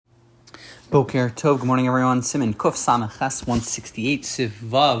Boker Tov, good morning everyone. Siman Kuf Samach 168 Siv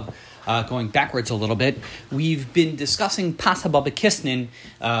Vav. Going backwards a little bit, we've been discussing Pas Haba B'Kisnin.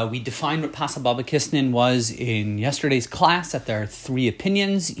 We defined what Pas Haba B'Kisnin was in yesterday's class, that there are three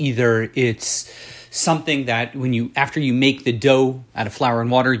opinions. Either it's something that after you make the dough out of flour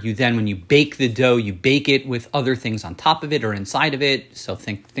and water, when you bake the dough, you bake it with other things on top of it or inside of it. So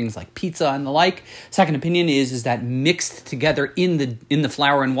think things like pizza and the like. Second opinion is that mixed together in the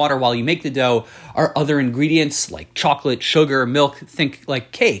flour and water while you make the dough are other ingredients like chocolate, sugar, milk. Think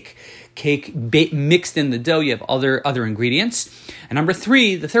like cake mixed in the dough. You have other ingredients. And number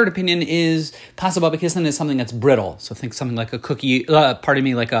three, the third opinion is Pas Haba B'Kisnin is something that's brittle. So think something like a cookie,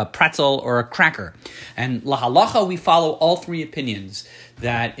 like a pretzel or a cracker. And la halacha, we follow all three opinions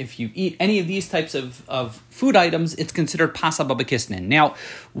that if you eat any of these types of food items, it's considered Pas Haba B'Kisnin. Now,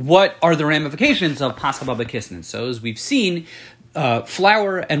 what are the ramifications of Pas Haba B'Kisnin? So as we've seen,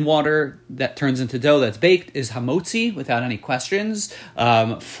 flour and water that turns into dough that's baked is hamotzi without any questions.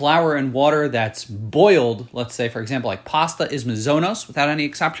 Flour and water that's boiled, let's say, for example, like pasta, is mezonos without any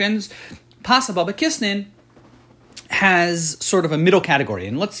exceptions. Pas Haba B'Kisnin has sort of a middle category.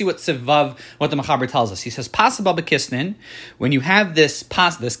 And let's see what the Mechaber tells us. He says, Pas Haba B'Kisnin, when you have this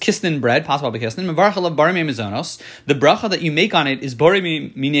kisnin bread, Pas Haba B'Kisnin, Mevarach alav bari mezonos, the bracha that you make on it is bari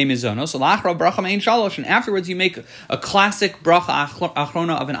minei mezonos, l'achra bracha mein shalosh, and afterwards you make a classic bracha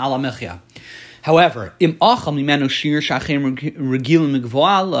achrona of an ala mechia. However, if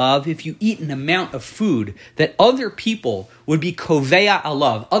you eat an amount of food that other people would be kovea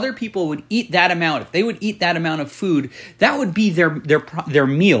alav, other people would eat that amount. If they would eat that amount of food, that would be their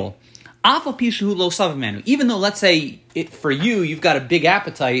meal. Even though, let's say, for you, you've got a big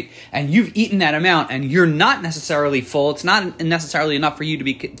appetite and you've eaten that amount and you're not necessarily full, it's not necessarily enough for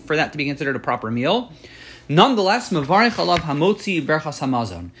that to be considered a proper meal. Nonetheless, mevarich alav hamotzi berchas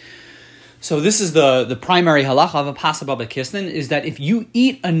hamazon. So this is the primary halacha of a Pas Haba B'Kisnin, is that if you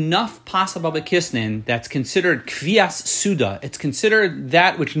eat enough Pas Haba B'Kisnin, that's considered kvias suda. It's considered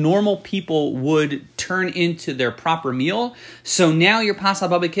that which normal people would turn into their proper meal. So now your Pas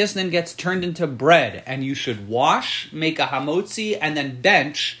Haba B'Kisnin gets turned into bread, and you should wash, make a hamotzi, and then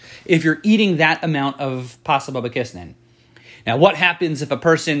bench if you're eating that amount of Pas Haba B'Kisnin. Now, what happens if a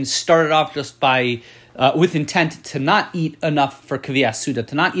person started off just by with intent to not eat enough for kvias suda,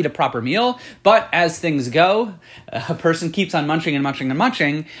 to not eat a proper meal, but as things go, a person keeps on munching and munching and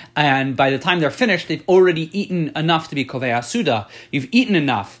munching, and by the time they're finished, they've already eaten enough to be kvias suda. You've eaten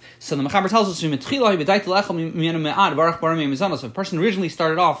enough. So the Mechaber tells us, if a person originally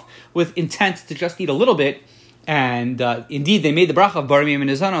started off with intent to just eat a little bit, and indeed, they made the bracha of bar miyam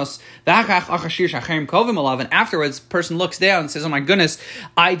mezonos. And afterwards, the person looks down and says, "Oh my goodness,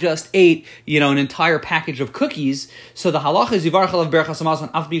 I just ate, an entire package of cookies." So the halacha is yivarach alav berachas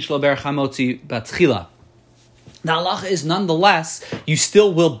hamazon af bishlo berach hamotzi batchila. The halacha is, nonetheless, you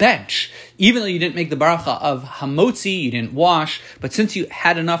still will bench, even though you didn't make the bracha of hamotzi, you didn't wash. But since you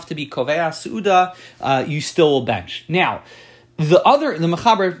had enough to be kovea suda, you still will bench. Now, the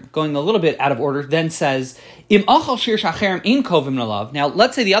Mechaber, going a little bit out of order, then says, Im achal shir shacherem in kovim nalav. Now,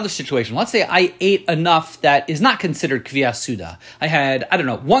 let's say the other situation. Let's say I ate enough that is not considered kvias suda. I had,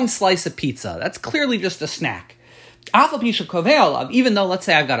 one slice of pizza. That's clearly just a snack. Even though, let's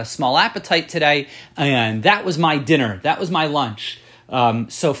say I've got a small appetite today, and that was my dinner, that was my lunch.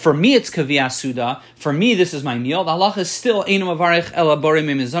 So for me, it's kvias suda. For me, this is my meal. The halacha is still einu mavarich ela bori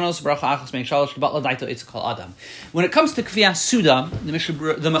mezonos bracha achas mein shalosh kibat ladaito itzkol adam. When it comes to kvias suda, the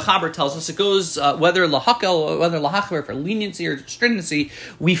Mechaber tells us it goes whether lahakel or whether lahacher, for leniency or stringency.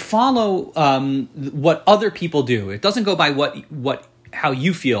 We follow what other people do. It doesn't go by how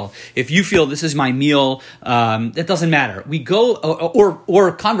you feel. If you feel this is my meal, it doesn't matter. We go,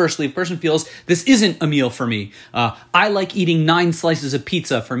 or conversely, if a person feels this isn't a meal for me, I like eating 9 slices of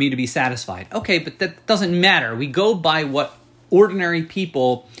pizza for me to be satisfied. Okay, but that doesn't matter. We go by what ordinary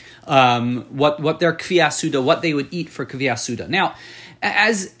people, what their kvias suda, what they would eat for kvias suda. Now,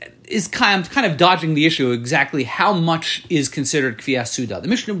 I'm kind of dodging the issue exactly how much is considered kvias suda. The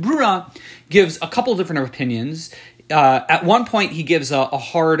Mishnah Brura gives a couple different opinions. At one point, he gives a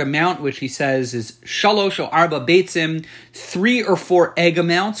hard amount, which he says is shalosh or arba beitzim, 3 or 4 egg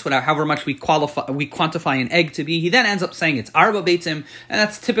amounts, however much we quantify an egg to be. He then ends up saying it's arba beitzim, and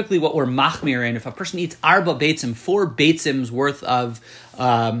that's typically what we're machmir in. If a person eats arba beitzim, 4 beitzim's worth of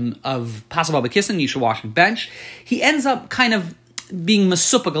Pas Haba B'Kisnin, you should wash and bench. He ends up kind of being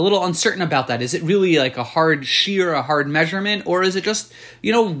masupik, a little uncertain about that. Is it really like a hard shear, a hard measurement, or is it just,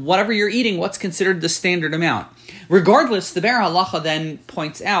 whatever you're eating, what's considered the standard amount? Regardless, the Ber Halacha then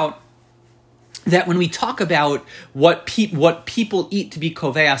points out that when we talk about what people eat to be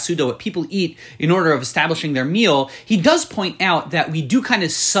kovei suda, what people eat in order of establishing their meal, he does point out that we do kind of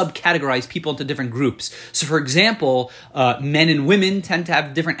subcategorize people into different groups. So, for example, men and women tend to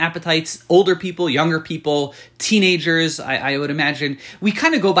have different appetites. Older people, younger people, teenagers, I would imagine. We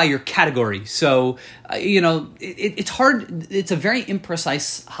kind of go by your category. So, it's hard. It's a very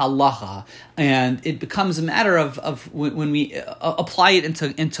imprecise halacha, and it becomes a matter of when we apply it into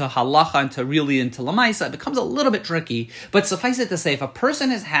halacha, into lamaisa, it becomes a little bit tricky. But suffice it to say, if a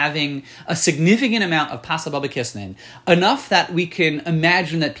person is having a significant amount of pasa baba kisnin, enough that we can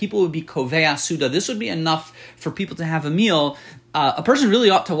imagine that people would be kovei suda, this would be enough for people to have a meal. A person really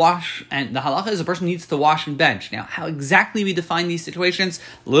ought to wash, and the halacha is a person needs to wash and bench. Now, how exactly we define these situations,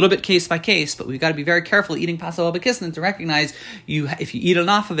 a little bit case by case, but we've got to be very careful eating pasa baba kisnin to recognize if you eat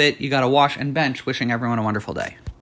enough of it, you got to wash and bench. Wishing everyone a wonderful day.